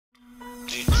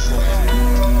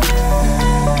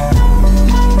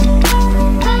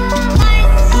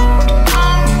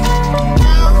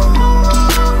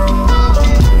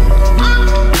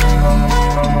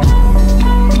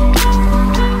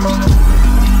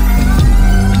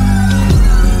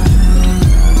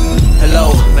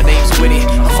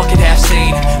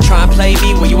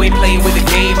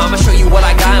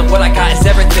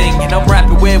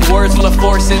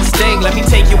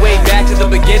take you way back to the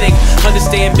beginning.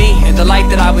 Understand me and the life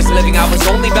that I was living. I was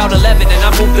only about 11 and I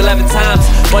moved 11 times.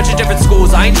 Bunch of different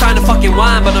schools, I ain't trying to fucking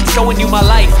whine, but I'm showing you my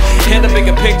life and the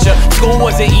bigger picture. School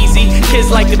wasn't easy,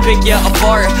 kids like to pick you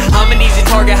apart. I'm an easy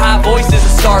target, high voice is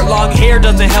a start. Long hair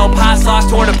doesn't help, high socks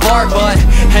torn apart. But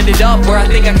ended up where I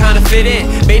think I kinda fit in.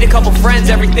 Made a couple friends,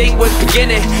 everything was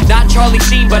beginning. Not Charlie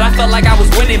Sheen, but I felt like I was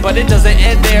winning. But it doesn't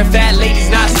end there, fat lady's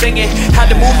not singing. Had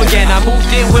to move again, I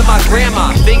moved in with my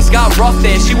grandma. Things got rough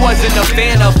there, she wasn't a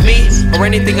fan of me or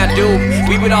anything I do.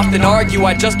 We would often argue,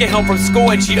 I'd just get home from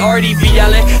school and she'd already be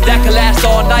yelling. That could last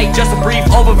all night, just a brief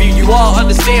overview. You all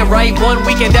understand, right? One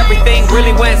weekend everything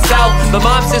really went south. My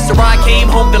mom's sister, I came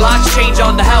home, the locks changed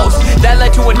on the house. That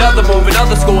led to another move,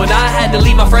 another school, and I had to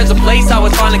leave my friends a place I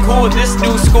was finally cool. In this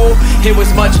new school, it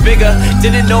was much bigger.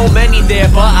 Didn't know many there,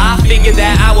 but I figured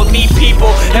that I would meet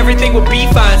people, everything would be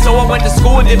fine. So I went to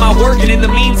school and did my work, and in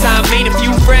the meantime made a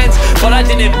few friends, but I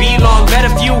didn't be long. Met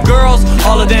a few girls,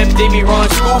 all of them did me wrong.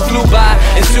 School flew by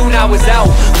and soon I was out.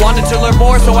 Wanted to learn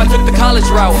more, so I took the college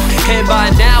route. And by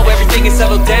now everything is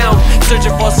settled down.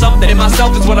 Searching for something in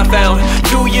myself is what I found.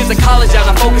 2 years of college and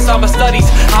I focused on my studies.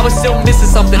 I was still missing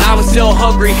something, I was still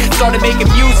hungry. Started making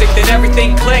music, then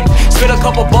everything clicked. Spit a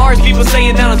couple bars, people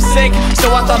saying that I'm sick.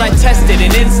 So I thought I'd test it,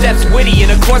 and in steps Witty.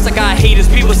 And of course I got haters,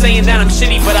 people saying that I'm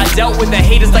shitty. But I dealt with the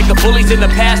haters like the bullies in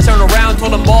the past. Turned around,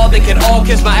 told them all they could all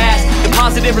kiss my ass. The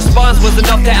positive response was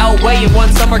enough to outweigh. And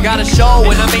one summer got a show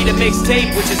and I made a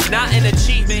mixtape, which is not an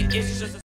achievement, it's just